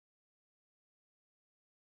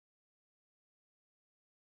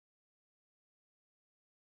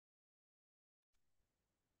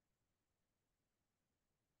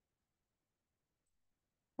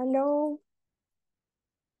Hello.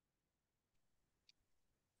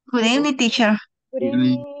 Good evening, teacher. Good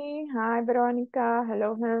evening. Hi, Veronica.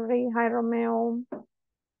 Hello, Henry. Hi, Romeo.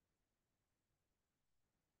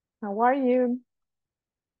 How are you?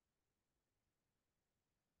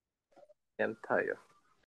 I'm tired.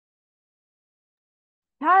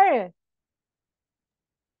 Tired.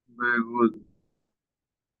 Very good.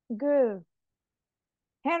 Good.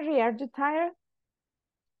 Henry, are you tired?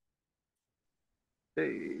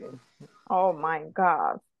 Sí. Oh my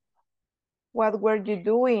God. What were you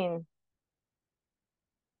doing?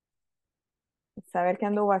 Saber qué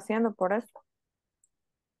anduvo haciendo por eso.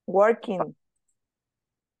 Working.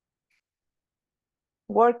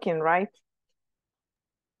 Working, right?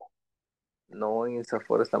 No, en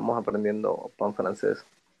ISSS estamos aprendiendo pan francés.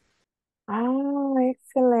 Ah,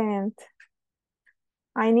 excellent.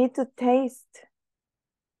 I need to taste.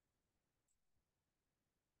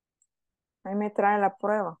 Ahí me trae la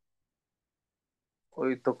prueba.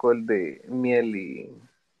 Hoy tocó el de miel y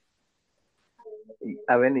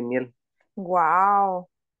avena y miel. Wow.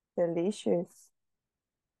 Delicious.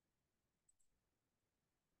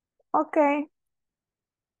 Okay.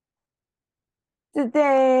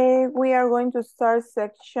 Today we are going to start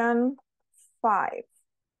section 5.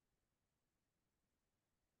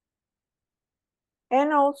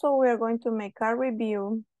 And also we are going to make a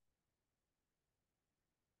review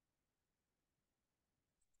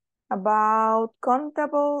about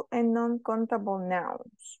countable and non-countable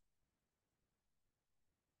nouns.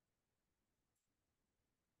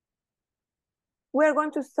 We are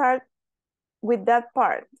going to start with that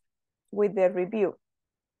part, with the review.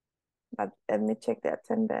 But let me check the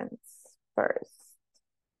attendance first.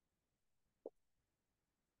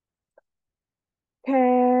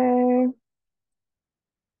 Okay.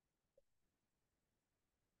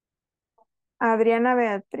 Adriana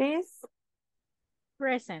Beatriz.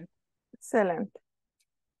 Present. Excellent.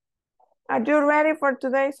 Are you ready for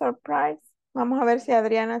today's surprise? Vamos a ver si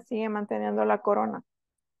Adriana sigue manteniendo la corona.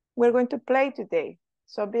 We're going to play today,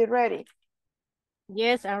 so be ready.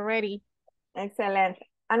 Yes, I'm ready. Excelente.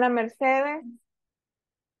 Ana Mercedes.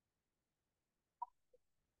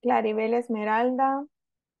 Claribel Esmeralda.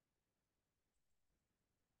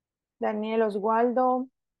 Daniel Oswaldo.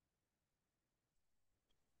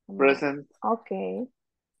 Present. Ok.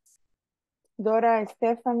 Dora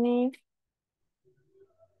Stephanie.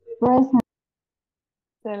 Present.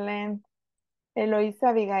 Excelente. Eloísa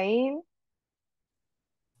Abigail.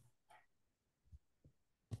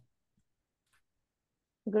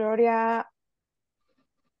 Gloria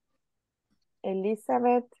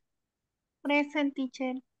Elizabeth. Present,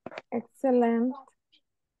 teacher. Excelente.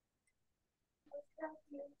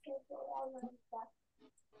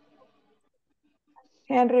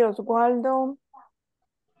 Henry Oswaldo.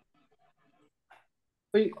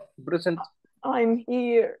 Hoy, present. I'm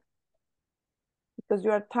here. Because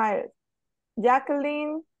you are tired.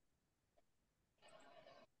 Jacqueline.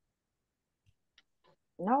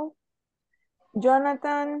 No.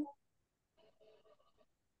 Jonathan.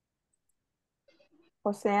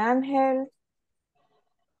 José Ángel.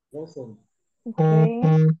 Present. Okay.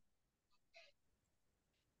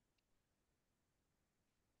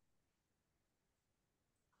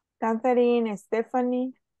 Catherine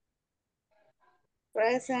Stephanie.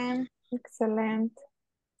 Present. Excelente.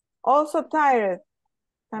 Also tired.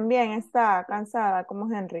 También está cansada como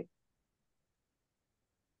Henry.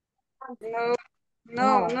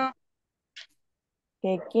 No.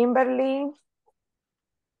 Okay, Kimberly.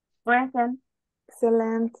 Present.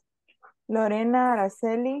 Excelente. Lorena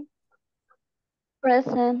Araceli.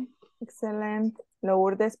 Present. Excelente.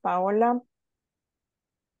 Lourdes Paola.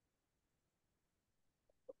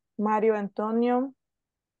 Mario Antonio.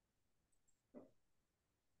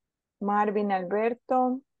 Marvin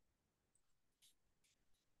Alberto.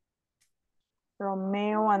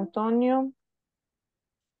 Romeo Antonio.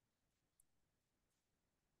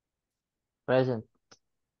 Present.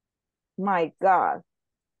 My God.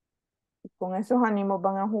 Con esos ánimos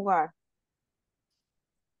van a jugar.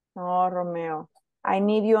 No, Romeo. I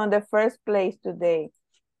need you on the first place today.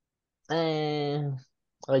 I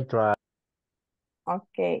try.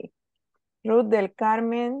 Ok. Ruth del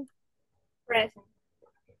Carmen. Present.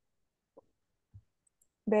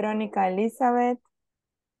 Verónica Elizabeth.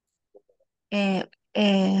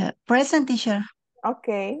 Present, teacher. Ok.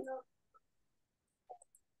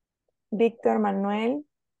 Víctor Manuel.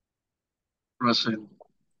 Present.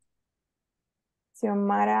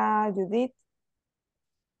 Xiomara Judith.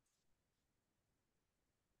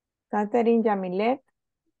 Catherine Yamilet.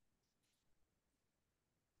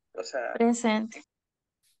 Present.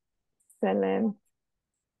 Excelente.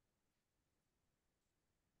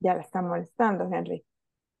 Ya la está molestando, Henry.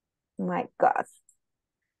 My God.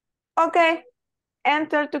 Okay.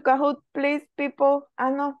 Enter to Kahoot, please, people. Ah,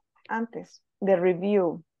 no. Antes. The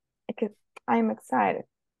review. Es que I'm excited.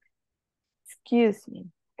 Excuse me.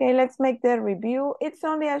 Okay, let's make the review. It's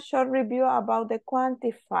only a short review about the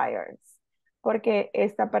quantifiers. Porque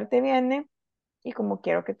esta parte viene y como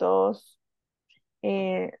quiero que todos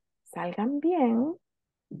salgan bien.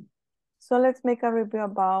 So let's make a review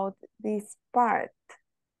about this part.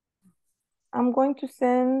 I'm going to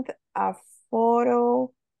send a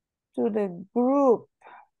photo to the group.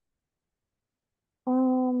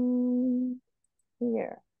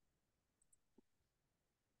 Here.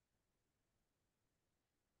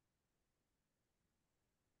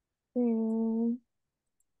 Mm.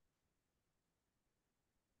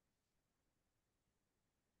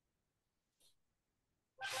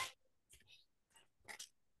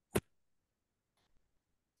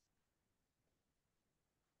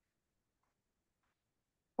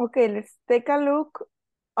 Okay, let's take a look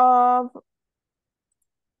of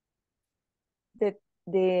the,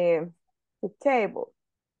 the, the table.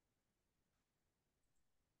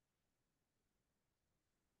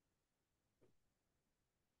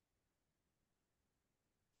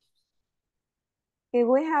 Okay,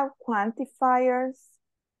 we have quantifiers.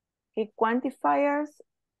 Okay, quantifiers,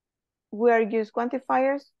 we are use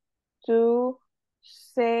quantifiers to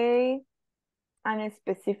say a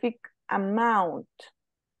specific amount.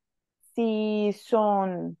 Si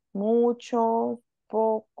son muchos,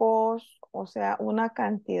 pocos, o sea, una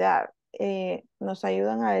cantidad. Nos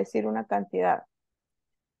ayudan a decir una cantidad.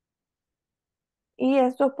 Y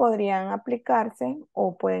estos podrían aplicarse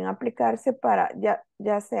o pueden aplicarse para, ya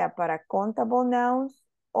sea para countable nouns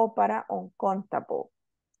o para uncountable.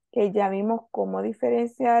 Que ya vimos cómo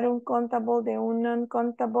diferenciar un countable de un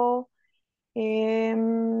non-countable.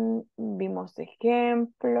 Vimos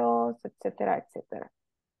ejemplos, etcétera, etcétera.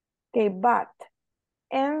 Okay, but,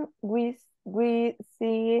 and we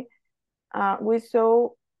see, we saw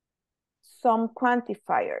some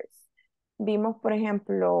quantifiers. Vimos, por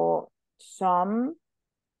ejemplo, some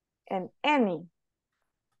and any.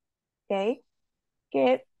 Okay,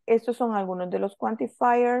 que estos son algunos de los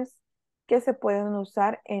quantifiers que se pueden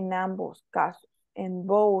usar en ambos casos, en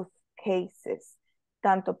both cases,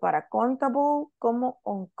 tanto para countable como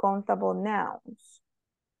uncountable nouns.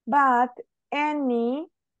 But any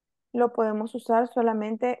lo podemos usar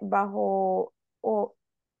solamente bajo o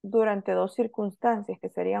durante dos circunstancias, que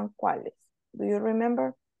serían ¿cuáles? Do you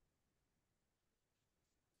remember?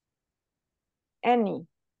 Any.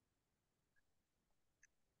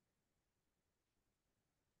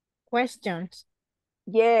 Questions.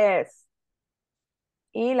 Yes.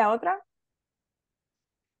 ¿Y la otra?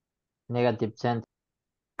 Negative sentence.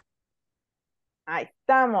 Ahí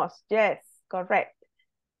estamos. Yes, correct.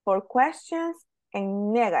 For questions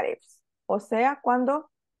and negatives. O sea, cuando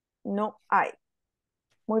no hay.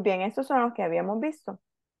 Muy bien, estos son los que habíamos visto.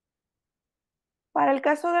 Para el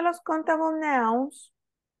caso de los countable nouns,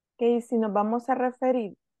 que si nos vamos a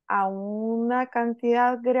referir a una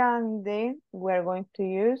cantidad grande, we're going to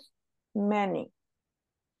use many.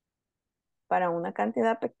 Para una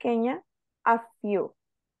cantidad pequeña, a few.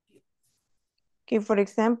 Okay, for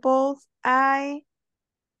example, I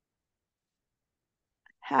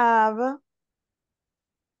have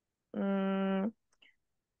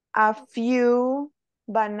a few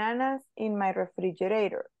bananas in my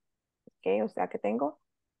refrigerator. Okay, o sea que tengo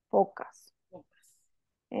pocas.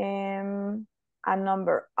 A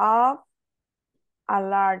number of, a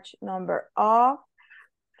large number of.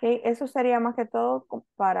 Okay, eso sería más que todo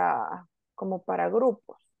como para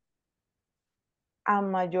grupos. A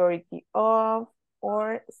majority of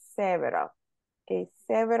or several. Okay,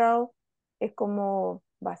 several es como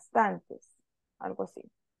bastantes, algo así.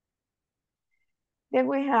 Then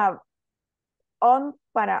we have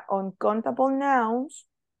para uncountable nouns,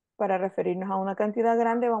 para referirnos a una cantidad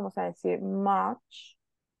grande, vamos a decir much.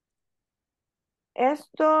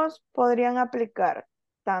 Estos podrían aplicar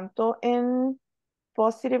tanto en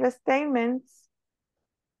positive statements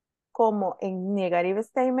como en negative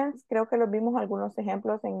statements. Creo que los vimos algunos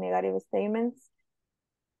ejemplos en negative statements.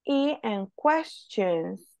 Y en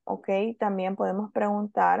questions, ok, también podemos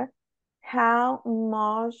preguntar, how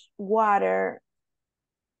much water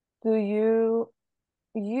do you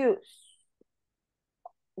use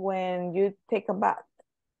when you take a bath?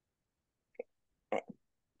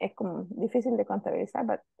 Es como difícil de contabilizar,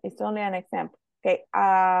 but it's only an example. Okay,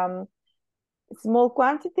 small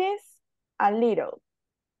quantities, a little,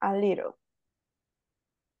 a little.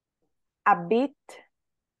 A bit,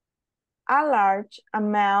 a large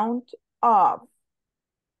amount of.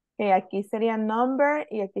 Aquí sería number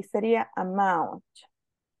y aquí sería amount.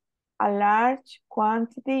 A large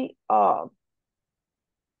quantity of.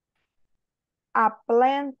 A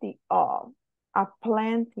plenty of. A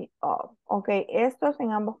plenty of. Ok, estos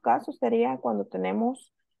en ambos casos sería cuando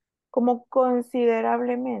tenemos como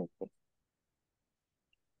considerablemente.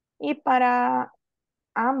 Y para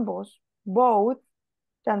ambos, both,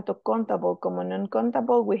 tanto countable como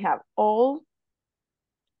non-countable, we have all,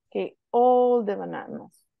 okay, all the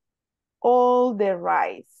bananas, all the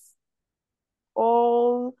rice,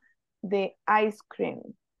 all the ice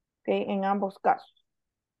cream, okay, en ambos casos.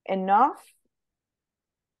 Enough,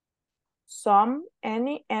 some,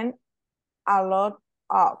 any, and a lot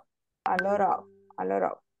of, a lot of, a lot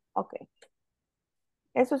of, okay.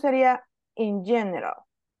 Eso sería in general.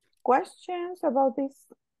 Questions about this?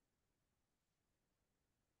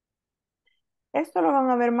 Esto lo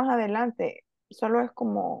van a ver más adelante. Solo es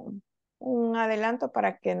como un adelanto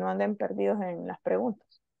para que no anden perdidos en las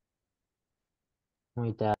preguntas.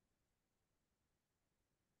 Muy tarde.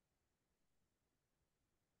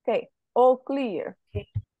 Okay, all clear.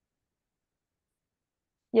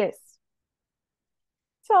 Yes.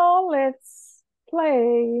 So let's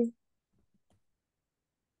play.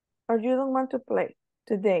 Or you don't want to play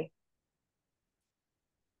today?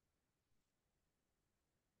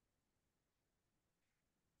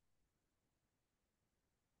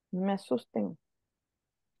 No me asusten.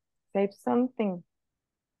 Save something.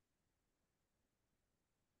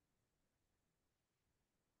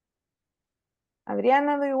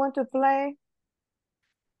 Adriana, do you want to play?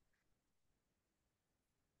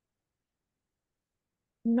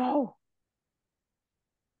 No.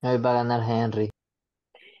 Hoy va a ganar Henry.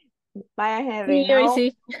 Vaya, Henry, Sí, hoy no.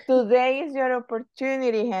 sí. Today is your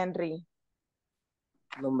opportunity, Henry.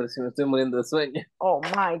 No, hombre, si me estoy muriendo de sueño. Oh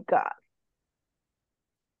my God.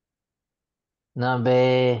 No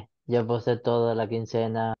ve, yo puse toda la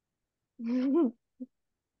quincena.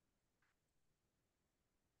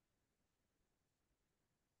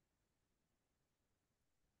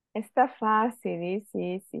 Está fácil,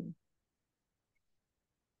 easy, easy.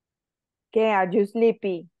 ¿Qué? Are you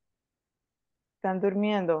sleepy? ¿Están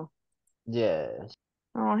durmiendo? Yes.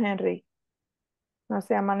 No, Henry. No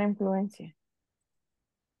sea mala influencia.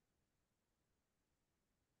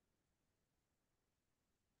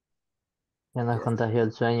 Ya nos contagió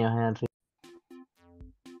el sueño, Henry.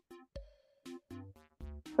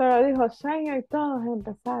 Pero dijo sueño y todos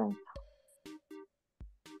empezaron.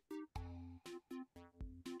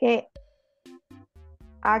 Que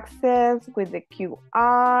access with the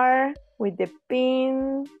QR, with the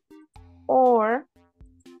PIN, or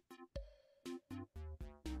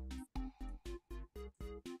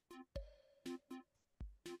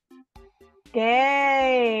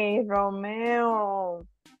okay, Romeo.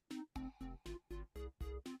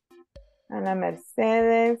 Ana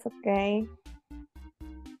Mercedes, ok.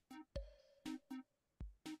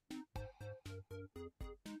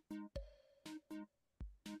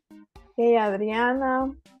 Ok,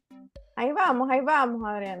 Adriana. Ahí vamos,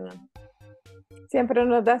 Adriana. Siempre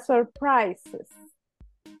nos da surprises.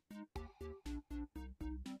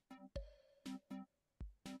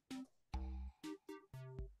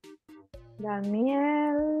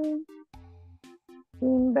 Daniel.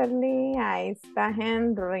 Kimberly, ahí está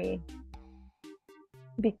Henry.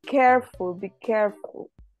 Be careful, be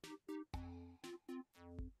careful.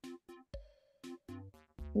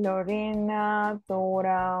 Lorena,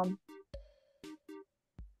 Dora.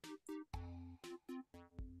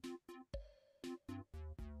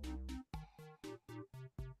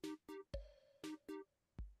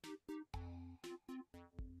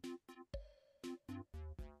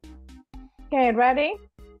 Okay, ready?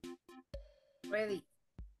 Ready.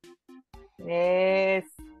 Yes.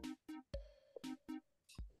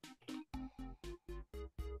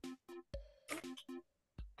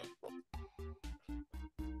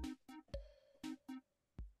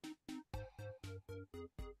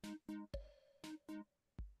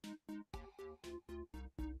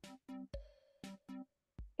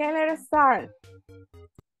 Okay, let's start.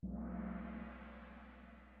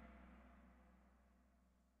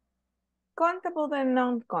 Countable and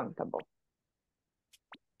non-countable.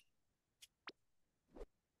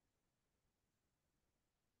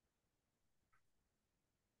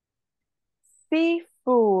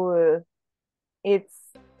 Seafood. It's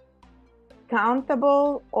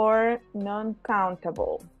countable or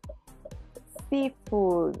non-countable.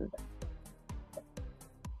 Seafood.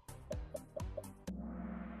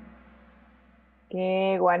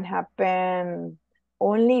 Okay, what happened?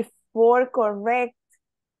 Only 4 correct.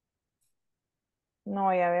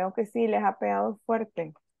 No, ya veo que sí, les ha pegado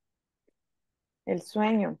fuerte el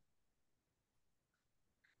sueño.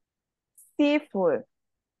 seafood.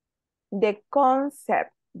 The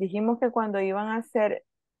concept. Dijimos que cuando iban a hacer,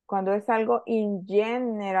 cuando es algo in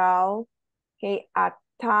general, que a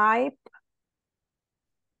type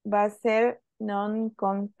va a ser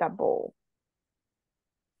non-countable.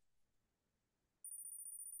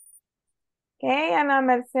 Ok, Ana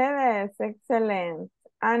Mercedes, excelente.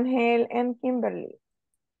 Ángel and Kimberly.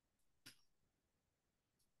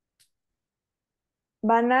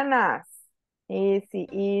 Bananas. Easy,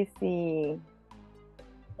 easy.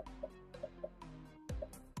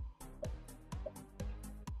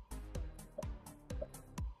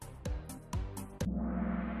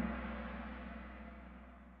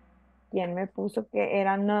 ¿Quién me puso que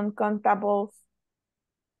eran non-countables?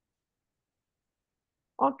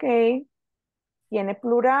 Ok. Tiene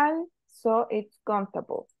plural, so it's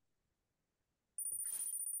countable.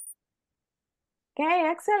 Ok,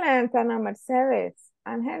 excelente, Ana Mercedes.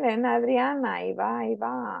 Angelina, Adriana, ahí va, ahí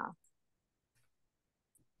va.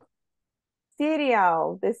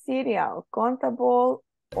 Cereal, the cereal, countable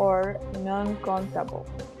or non-countable.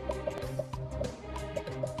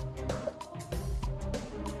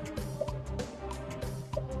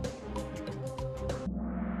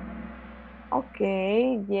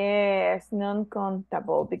 Okay, yes,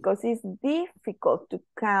 non-countable because it's difficult to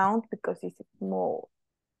count because it's small.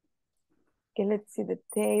 Okay, let's see the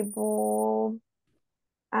table.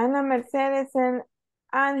 Ana Mercedes and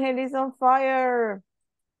Angel is on fire.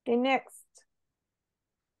 Okay, next.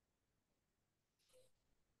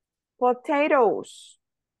 Potatoes.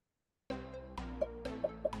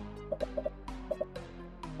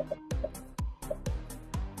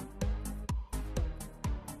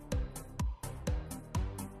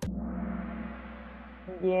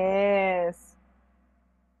 Yes.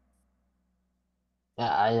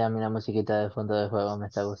 Ay, a mí la musiquita de fondo de juego me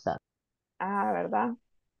está gustando. Ah, ¿verdad?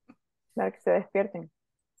 Para que se despierten.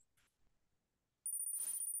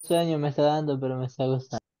 Sueño me está dando, pero me está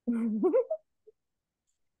gustando.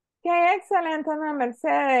 Qué excelente, Ana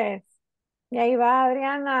Mercedes. Y ahí va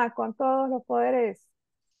Adriana con todos los poderes.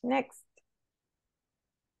 Next.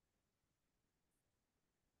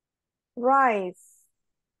 Rice.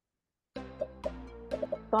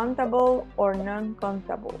 Countable or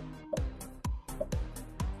non-countable?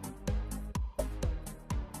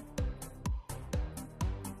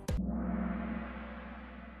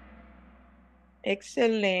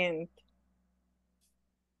 Excelente.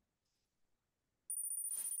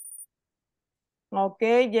 Ok,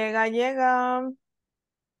 llega, llega.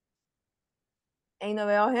 Ahí no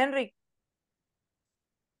veo a Henry.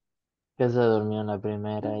 Que se durmió en la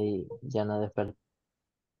primera y ya no despertó.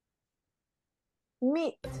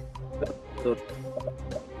 Meat.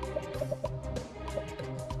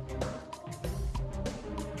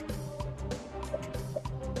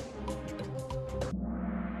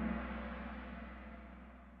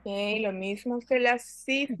 Ok, lo mismo que la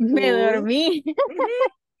seafood. Me dormí.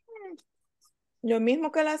 Lo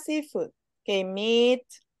mismo que la seafood. Que meat,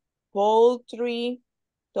 poultry,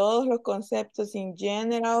 todos los conceptos in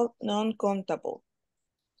general, non-countable.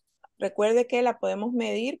 Recuerde que la podemos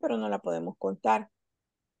medir, pero no la podemos contar.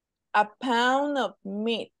 A pound of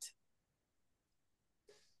meat.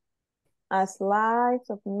 A slice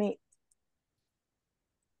of meat.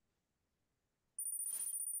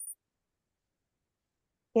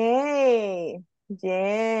 Okay.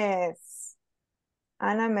 Yes.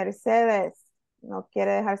 Ana Mercedes no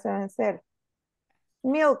quiere dejarse vencer.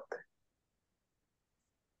 Milk.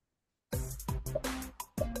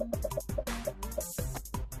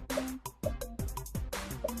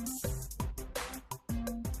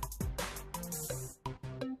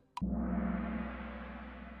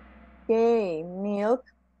 Okay, milk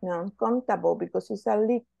non-countable because it's a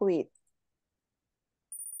liquid.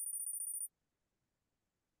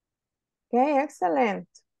 Okay, excellent.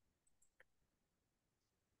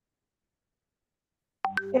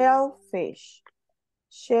 Shellfish.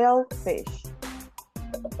 Shellfish.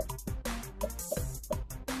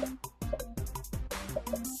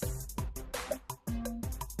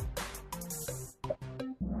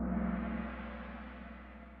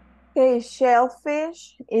 Okay,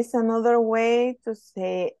 shellfish is another way to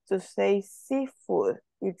say seafood.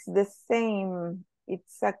 It's the same.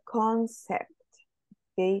 It's a concept.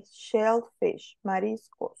 Okay, shellfish,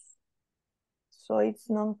 mariscos. So it's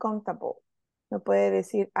non-countable. No puede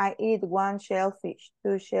decir, I eat one shellfish,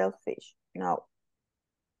 two shellfish. No.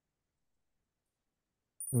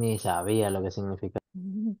 Ni sabía lo que significa.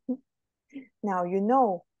 Now you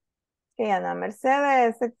know. Okay, Ana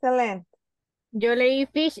Mercedes, excelente. Yo leí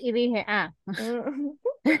fish y dije, ah,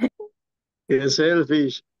 ¿Qué es el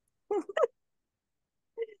fish?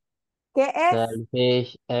 ¿Qué es?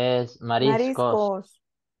 Shellfish es mariscos. Mariscos.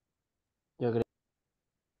 Yo creo.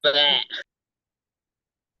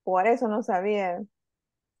 Por eso no sabía.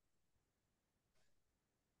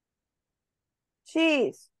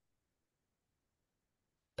 Cheese.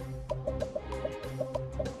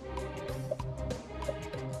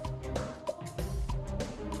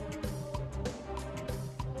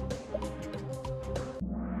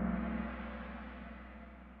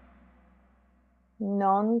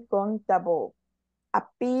 Non-countable. A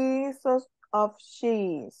piece of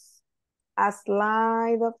cheese. A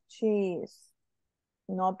slide of cheese.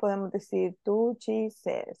 No podemos decir 2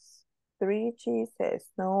 cheeses. 3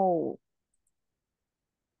 cheeses. No.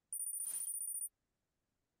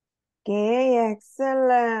 Okay,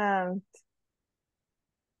 excellent.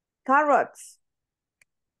 Carrots.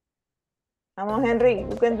 Vamos, Henry,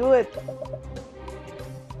 you can do it.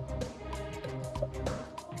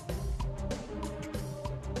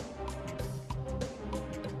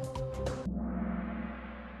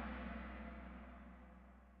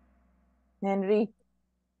 Henry,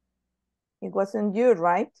 it wasn't you,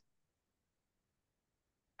 right?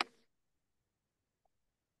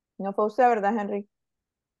 No fue usted, ¿verdad, Henry?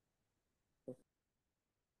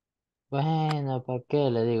 Bueno, ¿para qué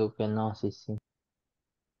le digo que no? Sí, sí.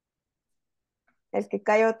 El que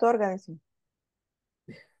calla otorga, dice.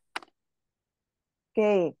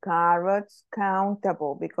 Okay, carrots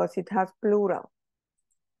countable because it has plural.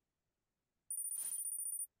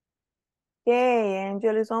 Okay,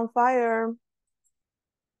 Angel is on fire.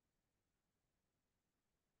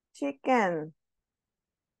 Chicken.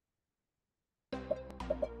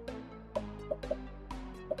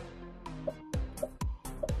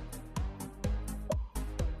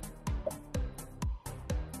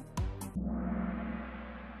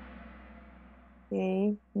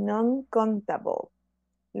 Okay, non-countable.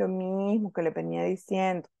 Lo mismo que le venía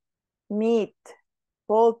diciendo. Meat,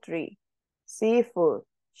 poultry, seafood,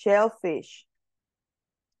 shellfish.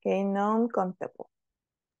 Okay, non-countable.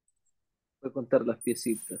 Voy a contar las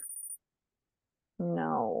piecitas.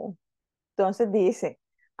 No. Entonces dice,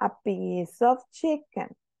 a piece of chicken.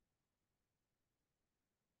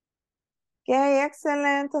 Okay,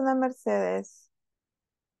 excelente, Ana Mercedes.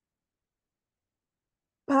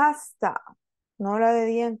 Pasta. No la de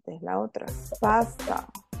dientes, la otra. Pasta.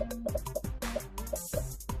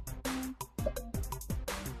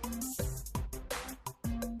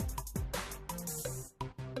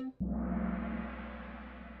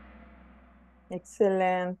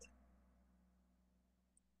 Excelente.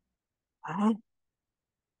 Ah.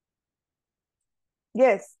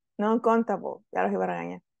 Yes, non-countable. Ya los iba a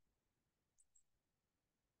regañar.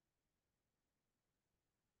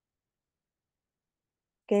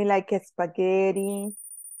 Okay, like spaghetti,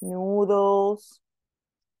 noodles,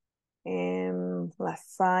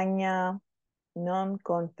 lasagna,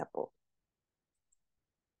 non-countable.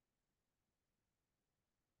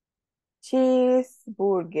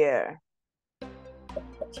 Cheeseburger.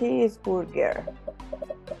 Cheeseburger.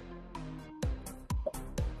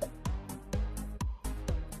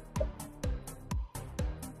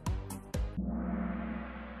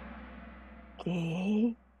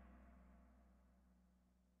 Okay.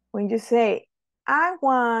 When you say, I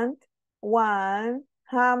want one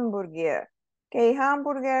hamburger. Okay,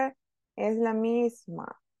 hamburger es la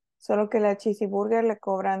misma, solo que la cheeseburger le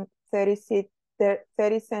cobran 30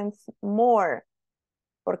 cents more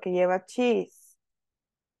porque lleva cheese.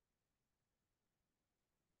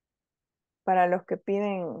 Para los que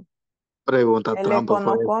piden Pregunta el trampa fue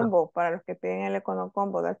econo esta. combo, para los que piden el econo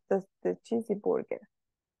combo, that's the cheeseburger.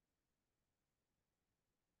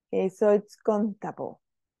 Okay, so it's countable.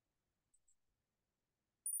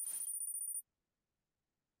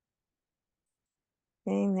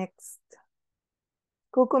 Okay, next.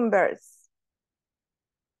 Cucumbers.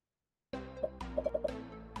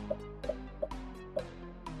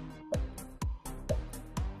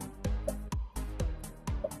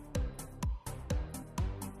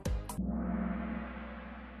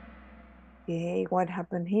 Okay, what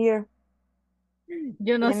happened here?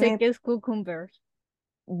 Yo no sé Tiene, qué es cucumber.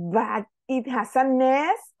 but it has an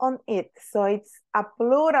S on it, so it's a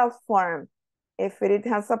plural form. If it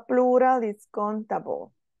has a plural, it's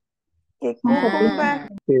countable. Que cucumber, Ah,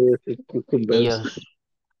 Ellos.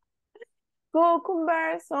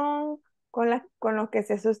 cucumbers son con los que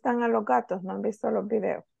se asustan a los gatos, ¿no han visto los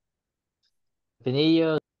videos?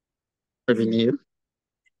 Pepinillos. Prevenir.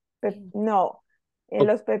 No,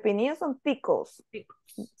 los pepinillos son pickles.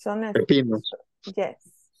 Son Pepinos. yes.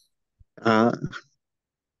 Ah,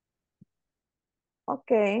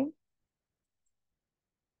 Ok.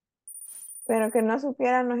 Pero que no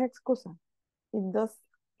supiera no es excusa.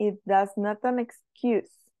 It does not an excuse.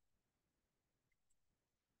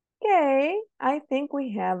 Okay, I think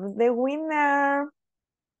we have the winner.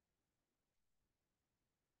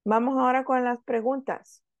 Vamos ahora con las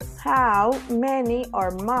preguntas. How many or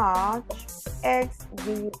much eggs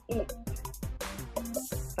do you eat?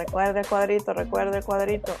 Recuerde el cuadrito, recuerde el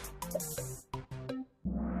cuadrito.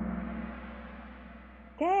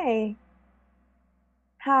 Okay.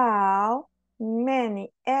 How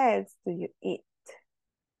many eggs do you eat?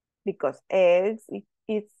 Because eggs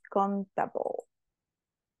is countable.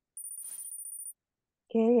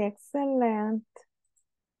 Okay, excellent.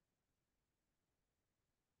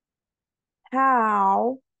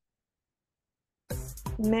 How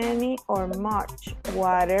many or much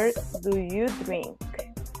water do you drink?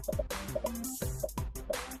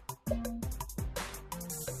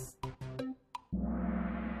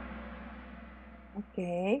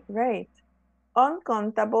 Okay, great.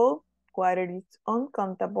 Uncountable, water is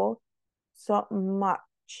uncountable, so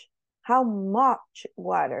much. How much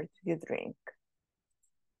water do you drink?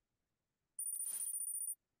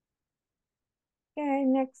 Okay,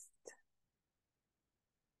 next.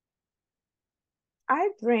 I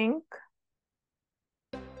drink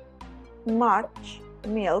much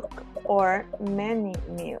milk or many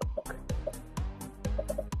milk.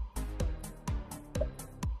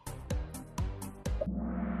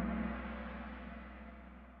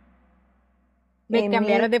 Me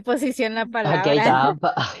cambiaron Emil, de posición la Aquí hay palabra.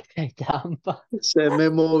 trampa. Aquí hay trampa. Se me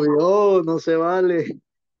movió, no se vale.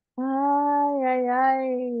 ay, ay,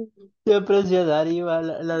 ay. Yo presioné arriba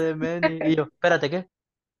la de Manny. Y yo, espérate, ¿qué?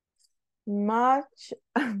 Much.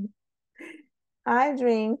 I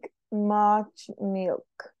drink much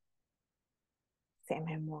milk. Se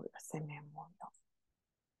me movió, se me movió.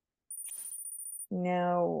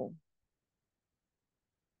 No.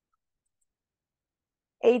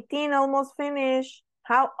 18, almost finished.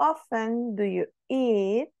 How often do you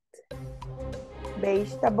eat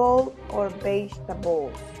vegetable or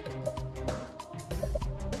vegetables?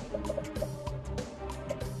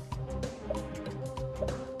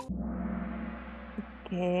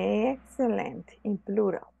 Okay, excellent. In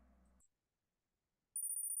plural.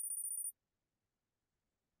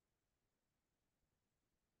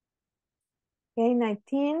 Okay,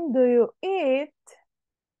 19, do you eat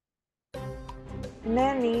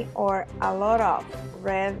many or a lot of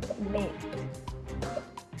red meat?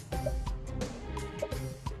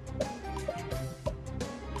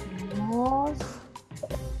 Most.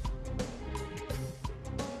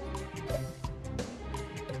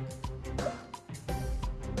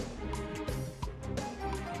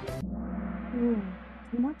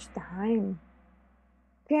 Too much time.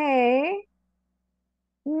 Okay.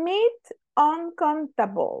 Meat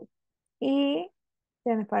uncountable. Y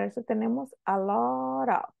para eso tenemos a lot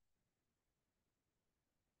of.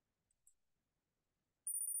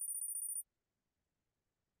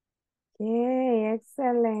 Okay,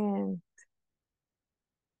 excellent.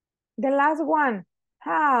 The last one.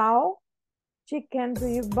 How chicken do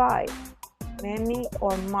you buy? Many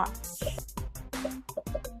or much?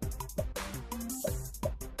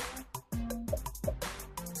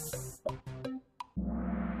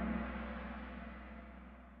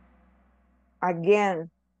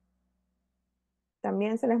 Again.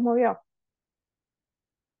 También se les movió.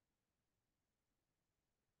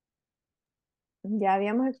 Ya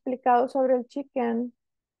habíamos explicado sobre el chicken.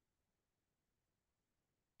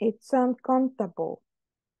 It's uncountable.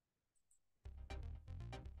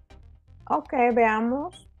 Ok,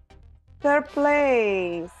 veamos. Third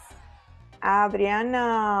place.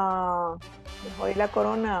 Adriana. Hoy la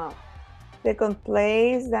corona. Second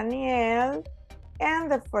place, Daniel.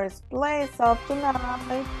 And the first place of tonight,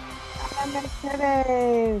 Ana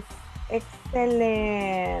Mercedes.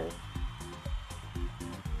 Excellent.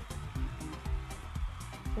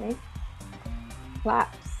 Okay.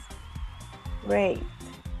 Claps. Great.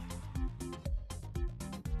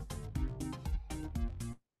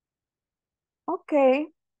 Okay.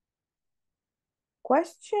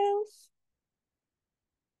 Questions?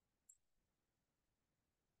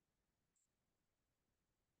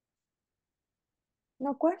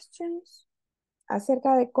 No questions?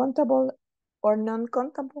 Acerca de countable or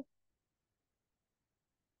non-countable?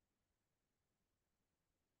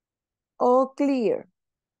 All clear.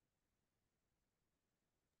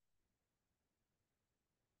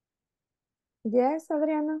 Yes,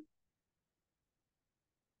 Adriana?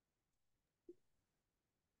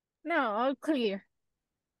 No, all clear.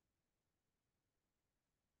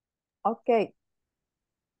 Okay.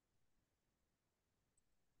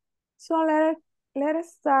 So let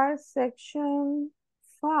us start section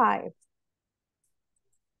 5.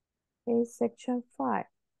 Okay, section 5.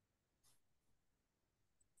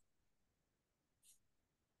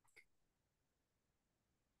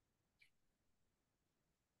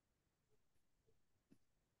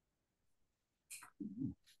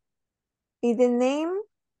 Is the name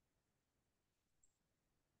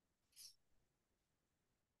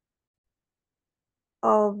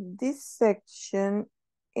of this section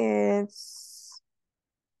is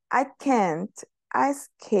I can't, I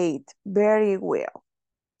skate very well.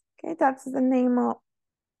 Okay, that's the name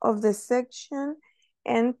of the section,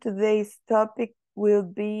 and today's topic will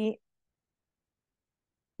be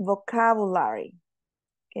vocabulary.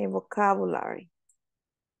 Okay, vocabulary.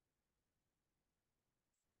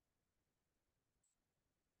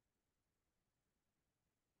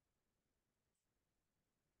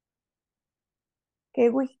 Okay,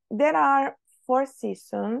 there are 4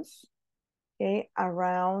 seasons, okay,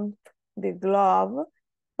 around the globe,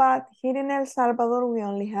 but here in El Salvador we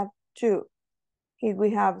only have 2. Okay,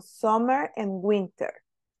 we have summer and winter.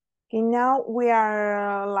 Okay, now we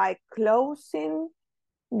are like closing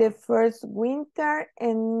the first winter,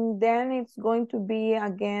 and then it's going to be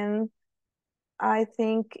again, I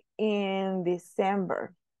think, in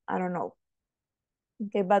December. I don't know.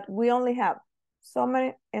 Okay, but we only have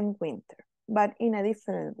summer and winter, but in a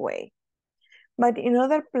different way. But in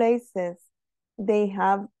other places, they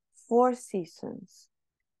have 4 seasons.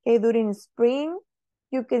 Okay, during spring,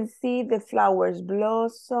 you can see the flowers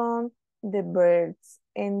blossom, the birds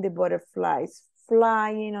and the butterflies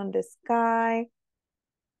flying on the sky.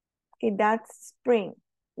 Okay, that's spring.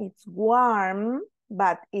 It's warm,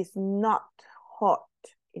 but it's not hot.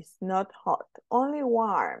 It's not hot, only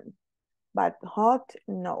warm, but hot,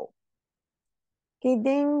 no. Okay,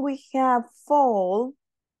 then we have fall.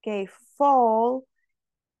 Okay, fall,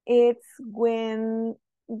 it's when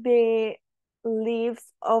the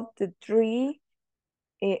leaves of the tree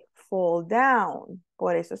fall down.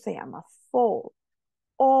 Por eso se llama fall.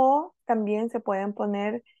 O también se pueden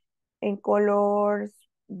poner en colores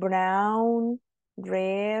brown,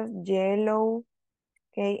 red, yellow,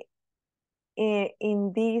 okay,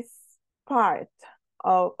 in this part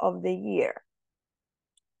of the year.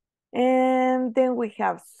 And then we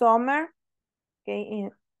have summer, okay,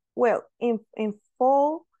 in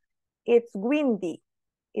fall, it's windy,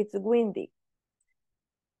 it's windy.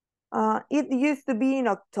 It used to be in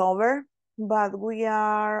October, but we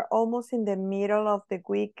are almost in the middle of the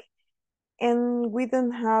week, and we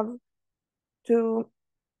don't have too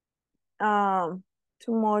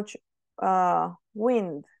much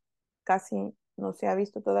wind. Casi no se ha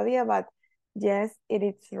visto todavía, but yes, it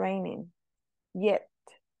is raining yet.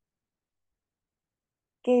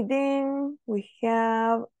 Okay, then we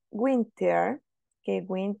have winter. Okay,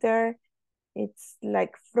 winter, it's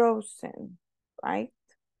like frozen, right?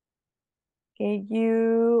 Okay,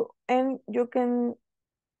 you can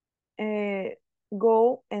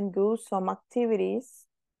go and do some activities,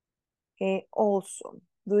 okay, also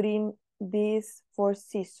during these 4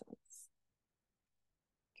 seasons.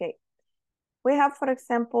 Okay, we have, for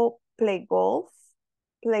example, play golf,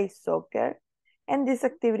 play soccer, and these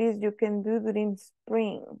activities you can do during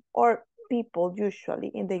spring, or people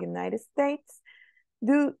usually in the United States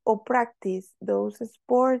do or practice those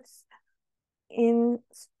sports in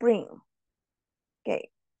spring. Okay,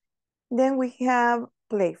 then we have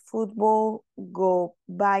play football, go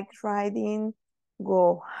bike riding,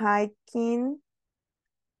 go hiking,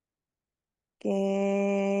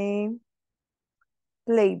 okay,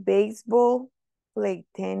 play baseball, play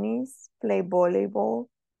tennis, play volleyball,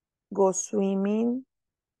 go swimming.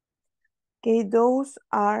 Okay, those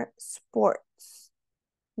are sports,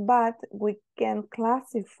 but we can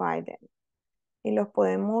classify them. Y los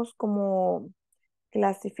podemos como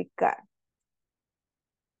clasificar.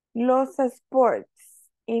 Los sports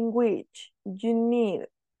in which you need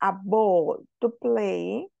a ball to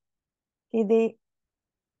play, you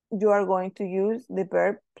are going to use the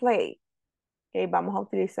verb play. Okay, vamos a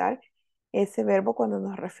utilizar ese verbo cuando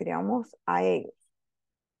nos refiramos a ellos.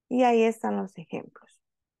 Y ahí están los ejemplos.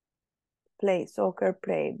 Play soccer,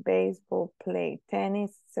 play baseball, play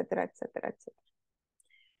tennis, etcétera, etcétera, etcétera.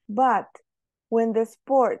 But when the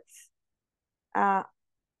sports,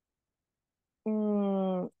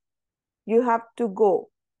 you have to go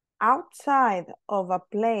outside of a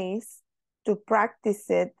place to practice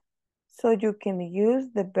it, so you can use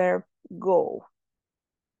the verb go.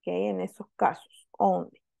 Okay, en esos casos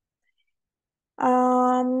only.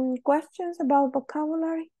 Questions about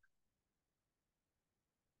vocabulary?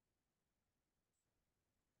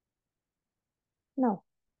 No.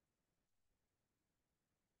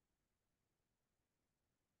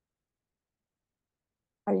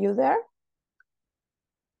 Are you there?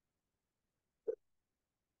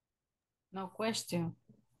 No question.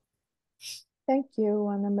 Thank you,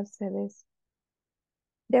 Ana Mercedes.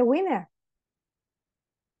 The winner.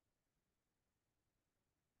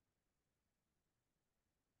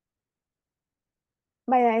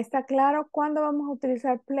 Vaya, ¿está claro cuándo vamos a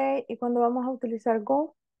utilizar play y cuándo vamos a utilizar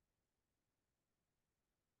go?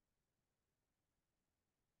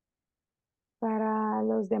 Para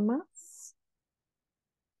los demás.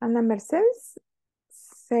 Ana Mercedes.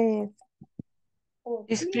 Se...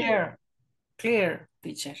 It's clear. Clear,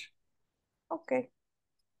 teacher. Ok,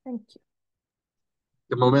 thank you.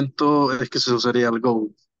 ¿Qué momento es que se usaría el go?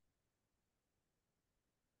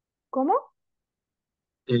 ¿Cómo?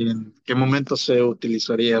 ¿En qué momento se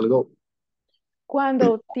utilizaría el go?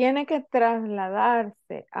 Cuando tiene que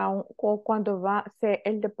trasladarse o cuando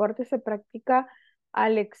el deporte se practica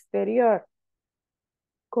al exterior,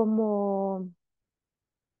 como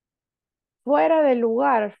fuera del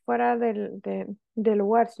lugar, fuera del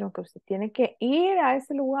lugar, sino que usted tiene que ir a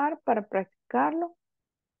ese lugar para practicarlo,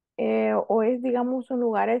 o es, digamos, un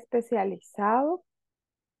lugar especializado.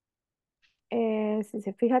 Si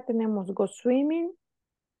se fija, tenemos go swimming,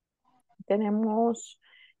 tenemos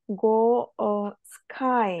go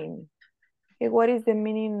skiing. What is the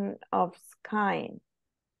meaning of skiing?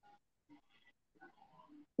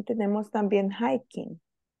 Tenemos también hiking.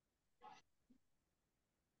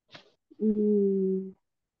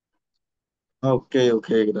 Ok, ok,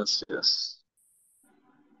 gracias.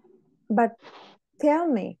 But tell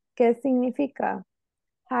me, ¿qué significa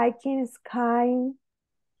hiking, skiing?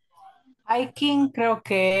 Hiking creo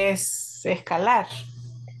que es escalar.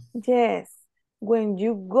 Yes, when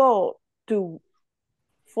you go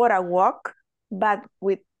for a walk, but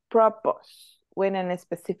with purpose, when in a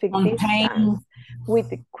specific Mountain. distance,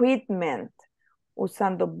 with equipment,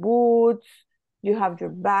 usando boots, you have your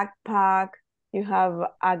backpack, you have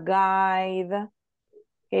a guide,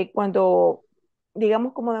 cuando,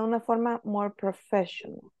 digamos como de una forma more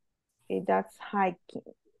professional, that's hiking.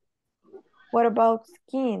 What about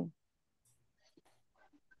skiing?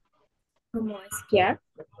 Como esquiar.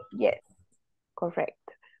 Yes, correct.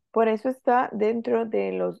 Por eso está dentro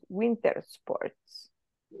de los winter sports.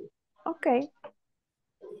 Okay.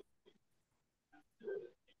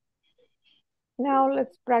 Now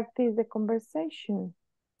let's practice the conversation.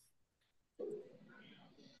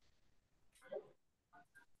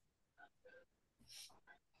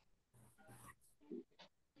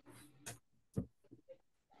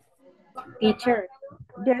 Teacher,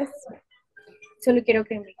 Yes. solo quiero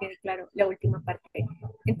que me quede claro la última parte.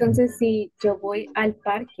 Entonces, si yo voy al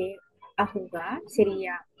parque a jugar,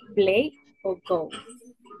 ¿sería play o go?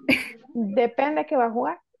 Depende qué va a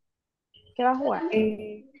jugar. ¿Qué va a jugar?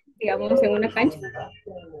 Digamos, en una cancha,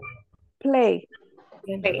 Play.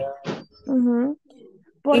 play. Ujú.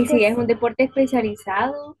 Y Porque si es un deporte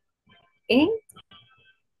especializado en,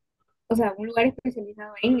 o sea, un lugar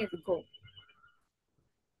especializado en es go.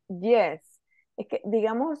 yes. Es que,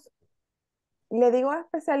 digamos, le digo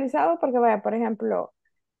especializado porque, vaya, por ejemplo,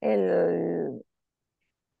 el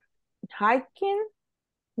hiking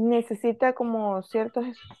necesita como ciertos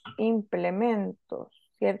implementos,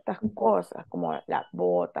 ciertas cosas, como las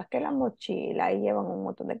botas, que la mochila, y llevan un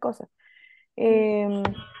montón de cosas.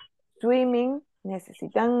 Swimming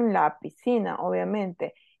necesitan la piscina,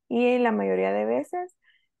 obviamente, y la mayoría de veces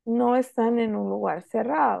no están en un lugar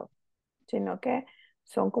cerrado, sino que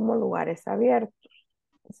son como lugares abiertos.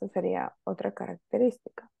 Esa sería otra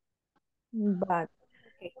característica. But,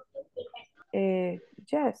 Okay.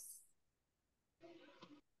 yes.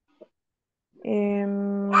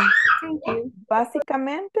 Thank you.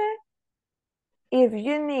 Básicamente, if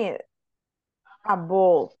you need a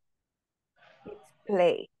ball, it's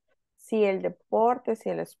play. Si el deporte, si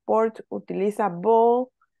el sport utiliza ball,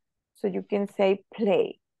 so you can say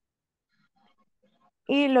play.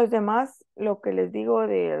 Y los demás, lo que les digo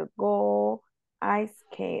del go ice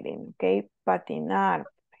skating, ¿ok? Patinar,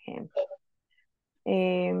 por ejemplo.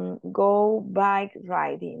 Go bike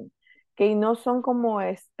riding, que no son como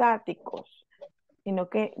estáticos, sino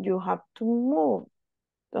que you have to move.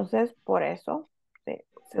 Entonces, por eso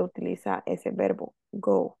se utiliza ese verbo,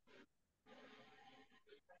 go.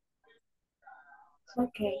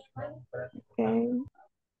 Okay. Okay.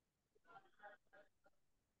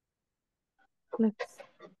 Let's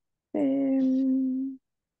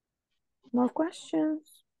more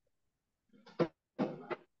questions.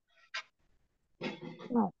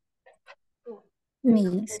 No.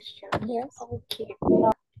 Miss, Yes. Okay.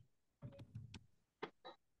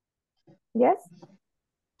 Yes.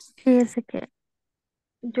 fíjese que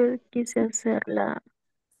yo quise hacer la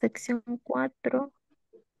sección 4,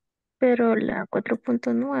 pero la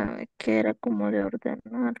 4.9, que era como de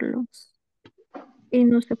ordenarlos. Y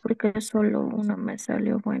no sé por qué solo una me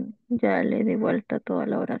salió bueno. Ya le di vuelta toda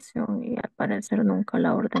la oración y al parecer nunca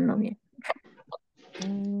la ordenó bien.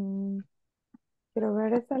 Quiero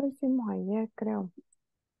ver, esa lo hicimos ayer, creo.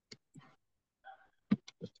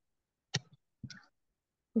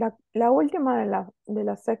 La última de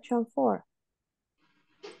la section 4.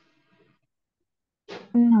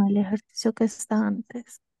 No, el ejercicio que está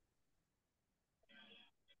antes.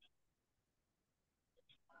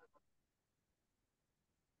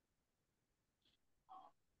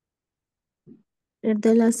 El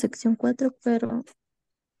de la sección 4, pero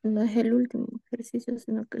no es el último ejercicio,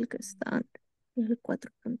 sino que el que está antes. Es el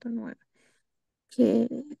 4.9, que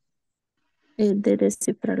es de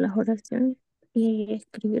descifrar las oraciones y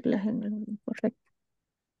escribirlas en el orden correcto.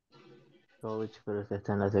 Coach, pero usted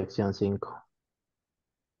está en la sección 5.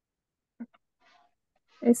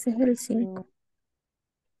 Ese es el Sí, 5.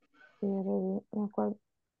 sí, me acuerdo.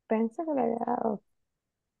 Pensé que le había dado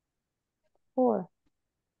 4.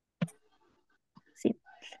 Sí,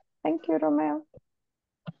 Thank you, Romeo.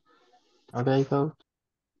 Ok, coach.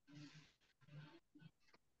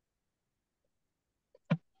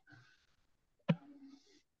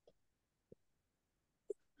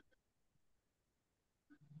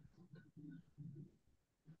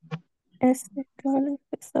 ese cabal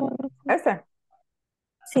que estaba en el fondo. Ese.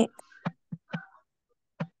 Sí,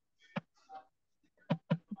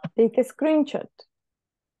 Take a screenshot.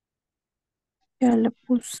 ya la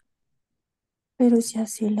puse, pero si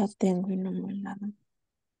así la tengo y no me la dan.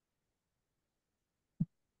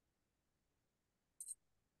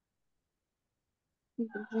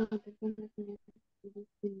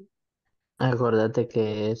 Acuérdate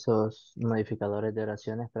que esos modificadores de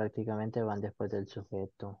oraciones prácticamente van después del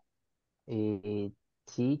sujeto. Y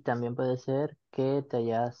sí, también puede ser que te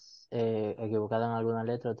hayas equivocado en alguna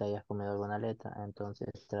letra o te hayas comido alguna letra. Entonces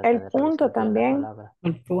trata El de punto revisar bien la también. palabra.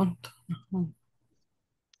 El punto. Ujú.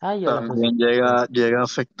 Ah, ya la También pusiste, sí. llega a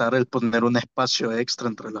afectar el poner un espacio extra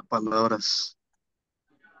entre las palabras.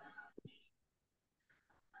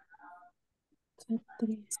 Qué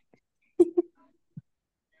triste.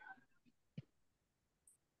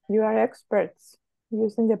 You are experts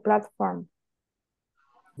using the platform.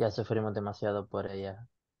 Ya sufrimos demasiado por ella.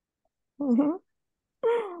 Ujú.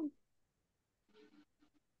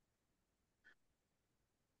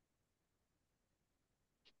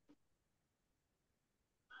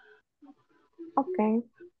 Ok.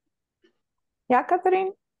 ¿Ya,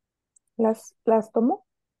 Catherine? ¿Las tomó?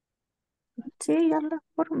 Sí, ya la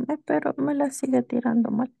formé, pero me la sigue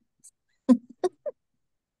tirando mal.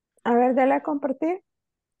 A ver, dale a compartir.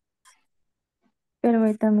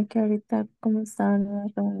 Permítame que ahorita, como estaba en la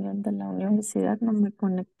reunión de la universidad, no me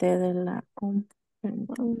conecté de la compu.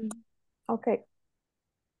 Entonces, Ok.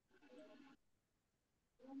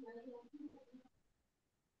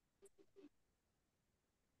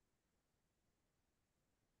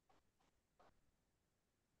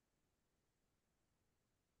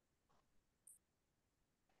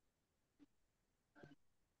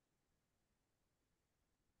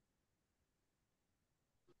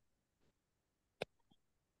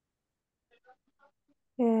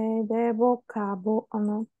 De vocabo, o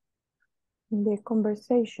no, de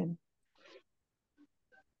conversation.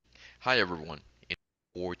 Hi everyone, in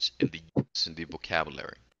sports and the use in the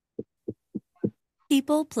vocabulary.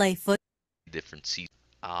 People play foot. Different seasons.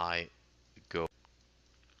 I go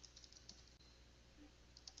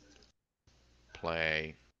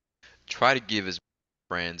play. Try to give as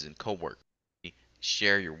friends and coworkers.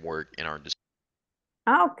 Share your work in our discussion.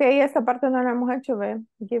 Ah, ok, esta parte no la hemos hecho, ve.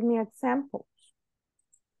 Give me examples.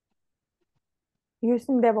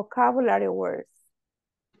 Using the vocabulary words.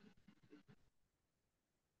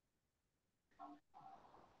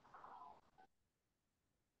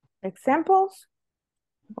 Examples,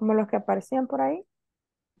 como los que aparecían por ahí.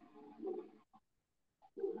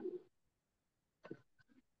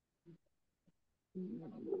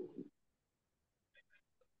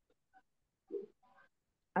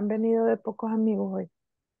 Han venido de pocos amigos hoy.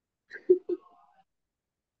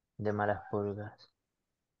 De malas pulgas.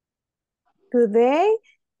 Today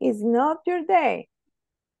is not your day.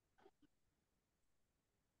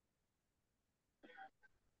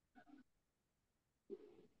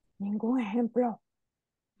 Ningún ejemplo.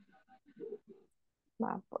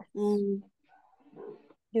 Va, pues.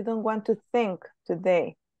 You don't want to think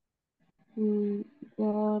today.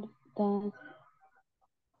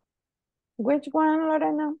 Which one,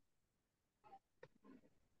 Lorena?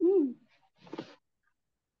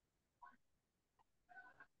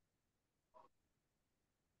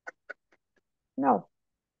 No.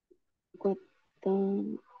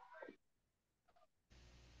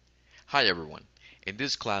 Hi everyone. In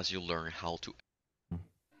this class you'll learn how to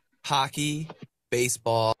Hockey,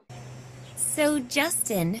 baseball. So,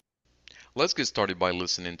 Justin. Let's get started by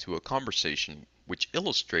listening to a conversation which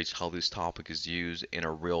illustrates how this topic is used in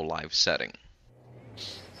a real life setting.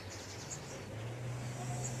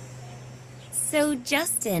 So,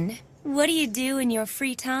 Justin, what do you do in your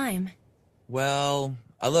free time? Well,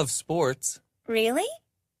 I love sports. Really?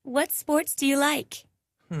 What sports do you like?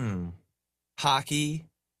 Hockey,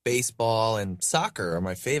 baseball, and soccer are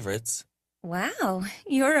my favorites. Wow,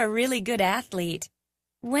 you're a really good athlete.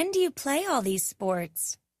 When do you play all these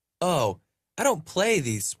sports? Oh, I don't play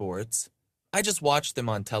these sports. I just watch them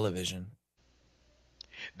on television.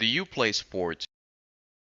 Do you play sports?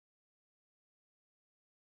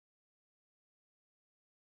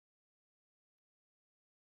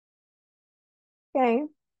 Okay.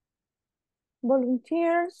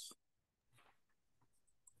 Volunteers.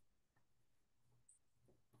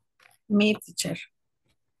 Me, teacher.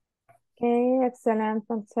 Okay, excellent,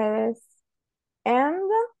 Mercedes.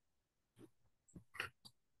 And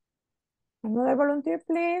another volunteer,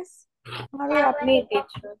 please. Hurry up. Me,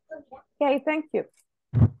 teacher. Okay, thank you.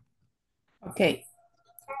 Okay.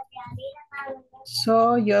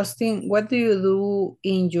 So, Justin, what do you do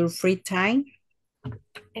in your free time?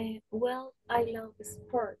 Well, I love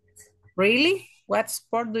sports. Really? What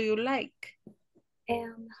sport do you like?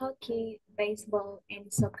 Hockey, baseball,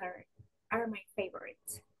 and soccer are my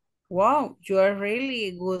favorites. Wow, you are really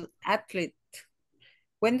a good athlete.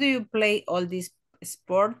 When do you play all these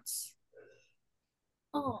sports?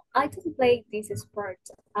 Oh, I don't play these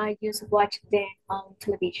sports. I just watch them on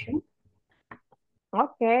television.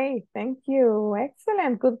 Okay, thank you.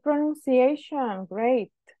 Excellent, good pronunciation,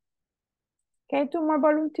 great. Okay, two more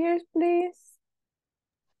volunteers, please.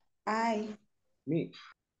 Me.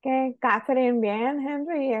 Okay, Catherine, bien,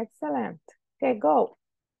 Henry, excellent. Okay, go.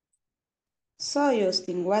 So,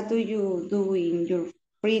 Justin, what do you do in your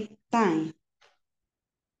free time?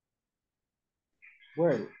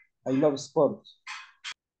 Well, I love sports.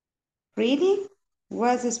 Really?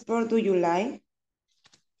 What sport do you like?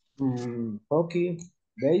 Hockey,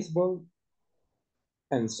 baseball,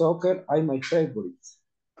 and soccer are my favorites.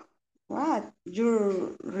 What?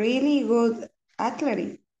 You're really good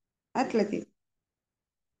athlete.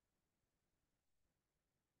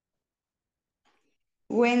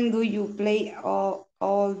 When do you play all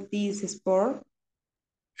these sports?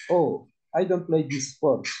 Oh, I don't play these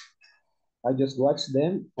sports. I just watch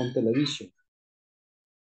them on television.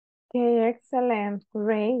 Okay, excellent,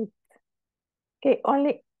 great. Okay,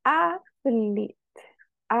 only athlete.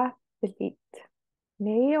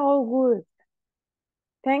 They all good.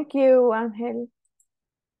 Thank you, Angel.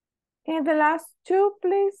 Okay, the last two,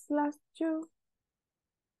 please, last two.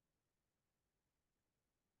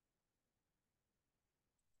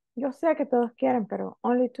 Yo sé que todos quieren, pero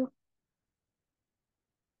only two.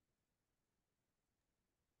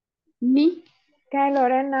 Me. Okay,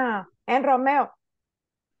 Lorena and Romeo.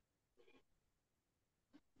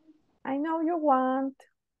 I know you want.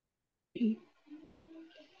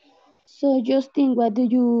 So, Justin, what do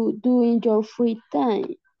you do in your free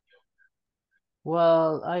time?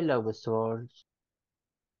 Well, I love sports.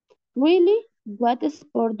 Really? What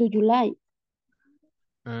sport do you like?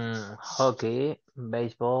 Hockey,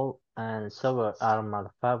 baseball, and soccer are my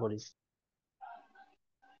favorites.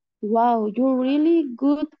 Wow, you're really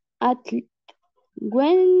good athlete.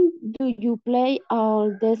 When do you play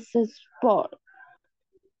all this sport?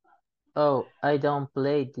 Oh, I don't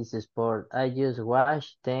play this sport. I just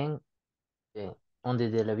watch them on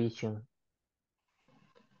the television.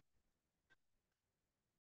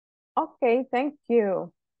 Okay, thank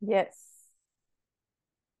you. Yes.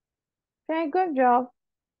 Okay, good job.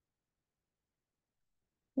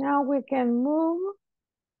 Now we can move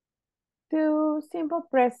to simple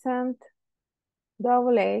present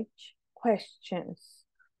double H questions.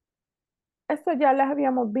 Esto ya las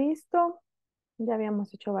habíamos visto. Ya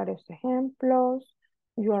habíamos hecho varios ejemplos.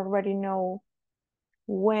 You already know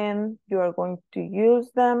when you are going to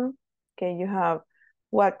use them. Okay, you have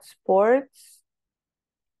what sports.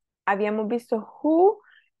 Habíamos visto who,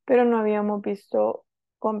 pero no habíamos visto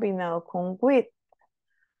combinado con with.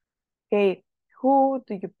 Okay, who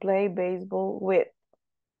do you play baseball with?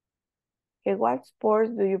 Okay, what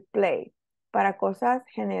sports do you play? Para cosas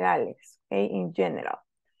generales, okay, in general.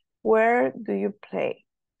 Where do you play?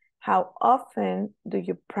 How often do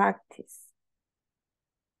you practice?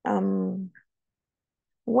 When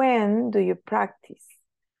do you practice?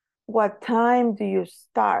 What time do you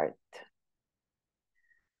start?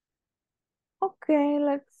 Okay,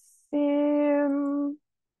 let's see.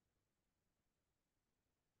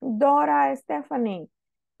 Dora, Stephanie,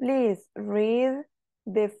 please read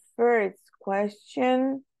the first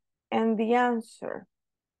question and the answer.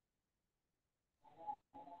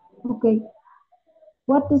 Okay.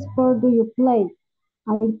 What sport do you play?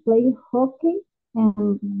 I play hockey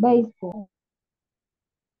and baseball.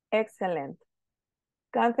 Excellent.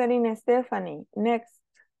 Catherine Stephanie. Next.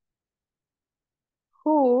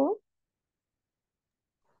 Who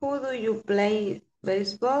do you play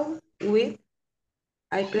baseball with?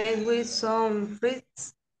 I play with some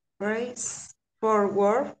friends for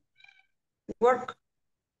work.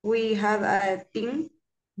 We have a team.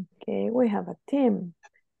 Okay, we have a team.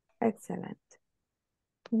 Excellent.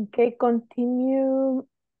 Okay, continue.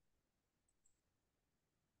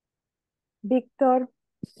 Victor.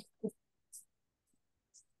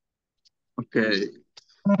 Okay.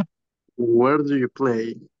 Where do you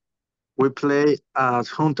play? We play at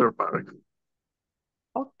Hunter Park.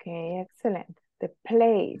 Okay, excellent. The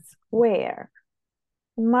place, where?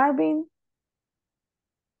 Marvin.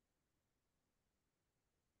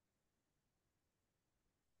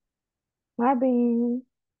 Marvin.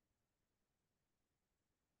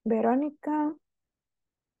 Verónica.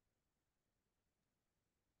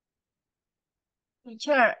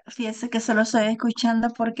 Teacher, fíjese que solo estoy escuchando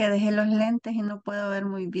porque dejé los lentes y no puedo ver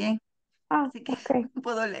muy bien. Ah, Así que okay. no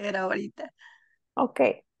puedo leer ahorita.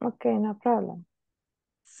 Okay, no problem.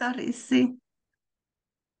 Sorry, sí.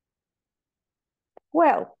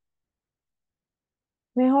 Well,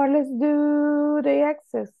 mejor let's do the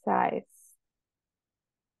exercise.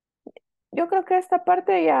 Yo creo que esta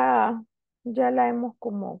parte ya la hemos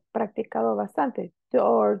como practicado bastante.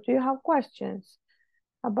 Or do you have questions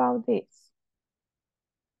about this?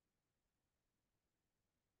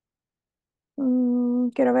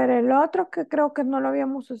 Quiero ver el otro que creo que no lo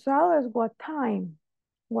habíamos usado es what time.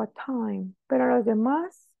 What time. Pero los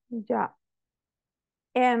demás ya.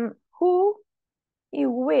 And who y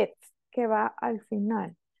with que va al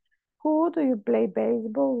final. Who do you play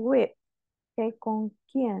baseball with? Okay, ¿con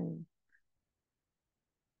quién?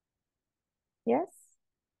 Yes.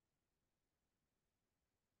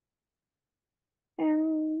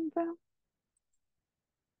 And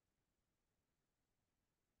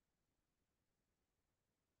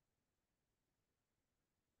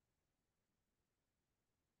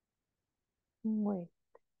wait.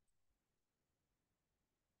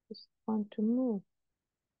 Just want to move.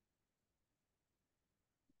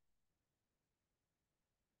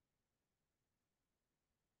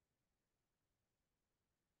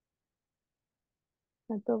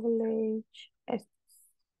 A double H. S.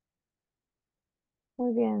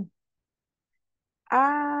 Muy bien.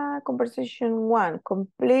 Conversation 1.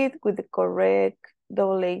 Complete with the correct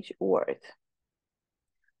double H word.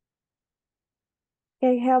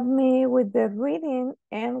 Okay, help me with the reading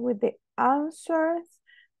and with the answers.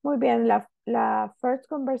 Muy bien, la first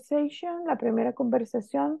conversation, la primera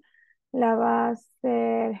conversación, la va a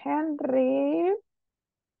hacer Henry.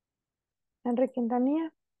 Henry Quintanilla.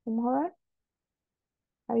 Vamos a ver.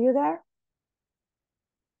 Are you there?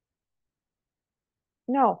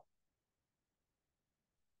 No.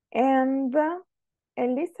 And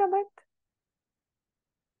Elizabeth.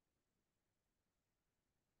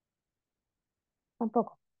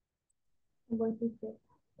 Tampoco. What is it?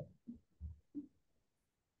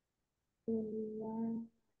 When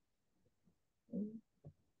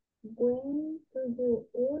do you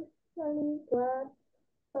usually watch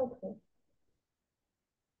soccer?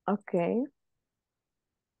 Okay.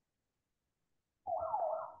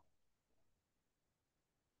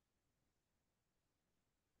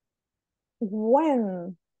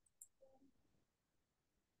 When.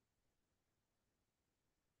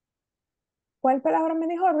 ¿Cuál palabra me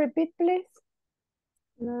dijo? Repeat, please.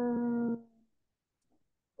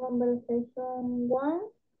 Conversation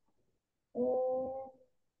 1.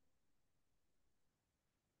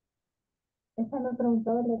 Esa me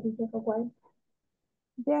preguntó, le dije cuál.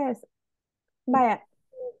 Yes. Vaya.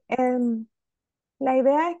 La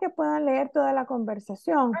idea es que puedan leer toda la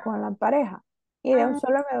conversación con la pareja y de un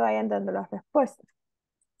solo me vayan dando las respuestas.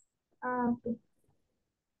 Ok.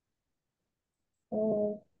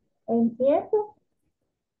 ¿Empiezo?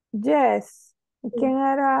 Yes. ¿Y quién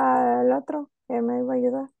era el otro que me iba a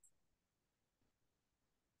ayudar?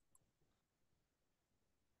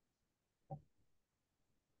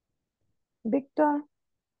 Víctor.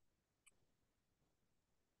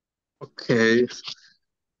 Okay.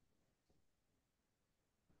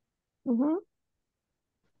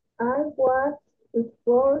 I watch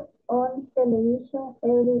sports on television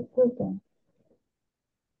every weekend.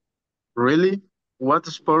 Really? What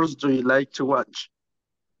sports do you like to watch?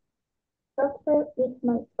 Soccer is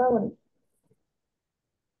my favorite.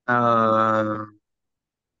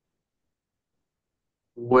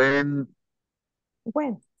 When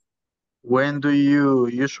When? When do you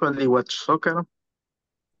usually watch soccer?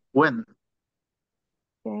 When?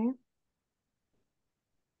 Okay.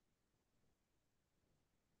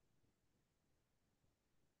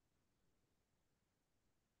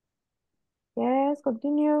 Yes,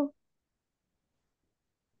 continue.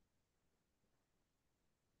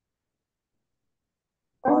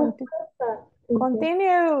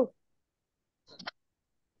 Continue.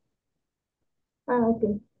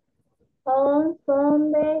 Okay. On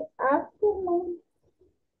Sunday afternoon.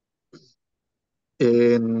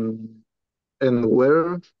 And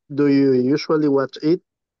where do you usually watch it?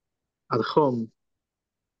 At home.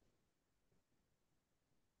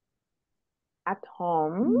 At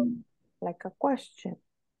home, like a question.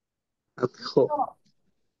 At home.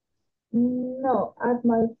 No, at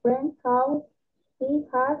my friend's house, he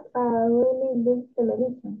has a really big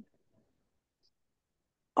television.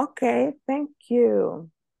 Okay, thank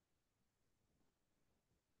you.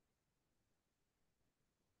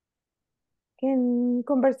 In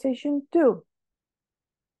conversation 2.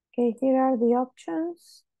 Okay, here are the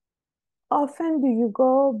options. Often do you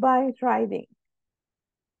go bike riding?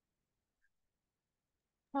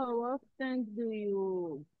 How often do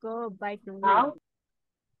you go bike riding?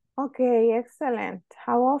 Okay, excellent.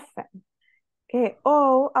 How often? Okay,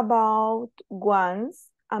 oh, about once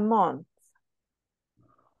a month.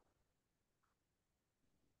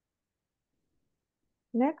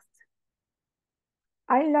 Next.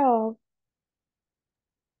 I love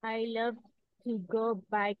to go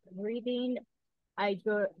bike riding. I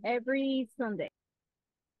go every Sunday.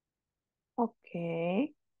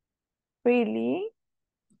 Okay. Really?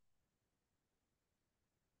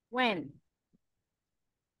 When?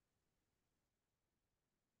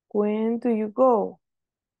 When do you go?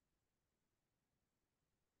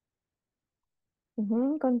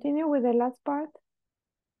 Continue with the last part.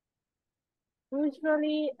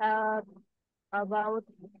 Usually about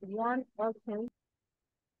 1 o'clock.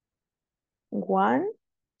 1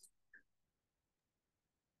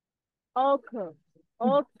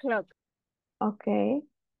 o'clock. Okay.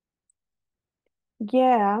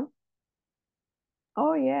 Yeah.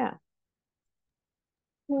 Oh, yeah.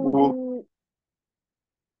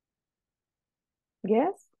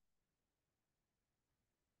 Yes?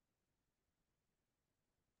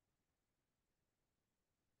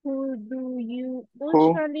 Who do you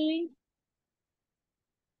usually?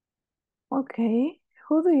 Okay.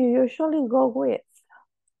 Who do you usually go with?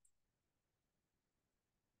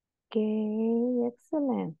 Okay,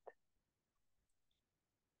 excellent.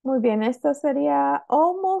 Muy bien, esto sería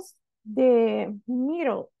almost the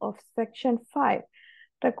middle of section 5.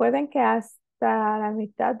 Recuerden que hasta la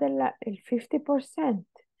mitad el 50%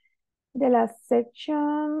 de la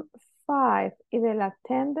section 5 y de la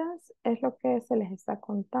attendance es lo que se les está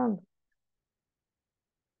contando.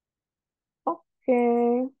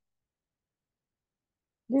 Okay.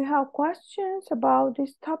 Do you have questions about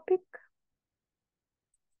this topic?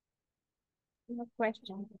 No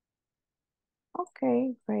question.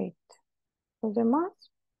 Okay, great. ¿Los demás?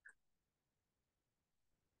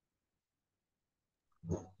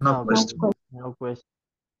 No question. No question.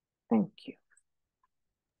 Thank you.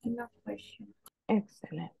 No question.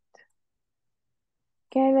 Excellent.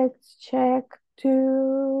 Okay, let's check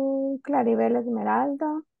to Claribel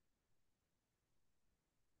Esmeralda.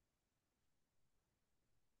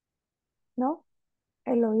 No?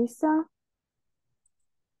 Eloisa?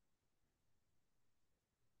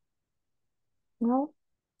 No?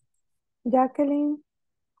 Jacqueline?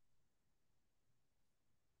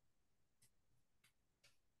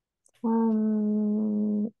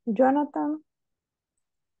 Jonathan?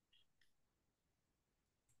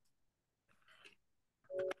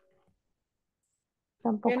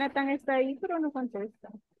 Tampoco. Jonathan está ahí, pero no contesta.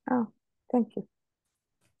 Ah, thank you.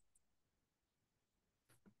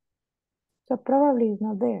 So probably it's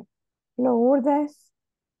not there. Lourdes?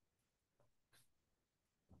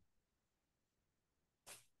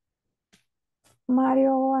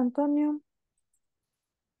 Mario Antonio?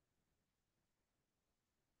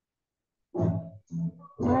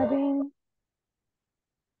 Marvin?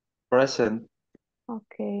 Present.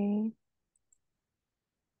 Okay.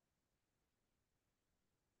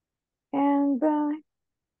 And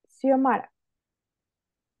Xiomara?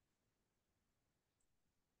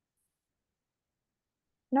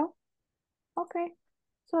 No? Okay.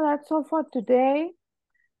 So that's all for today.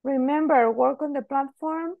 Remember, work on the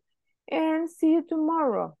platform and see you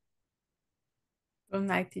tomorrow. Good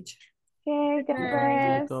night, teacher. Okay, get Bye.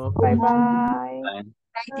 rest. Go. Bye-bye.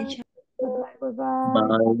 Bye, teacher. Goodbye. Bye-bye.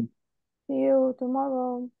 Bye. See you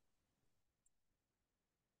tomorrow.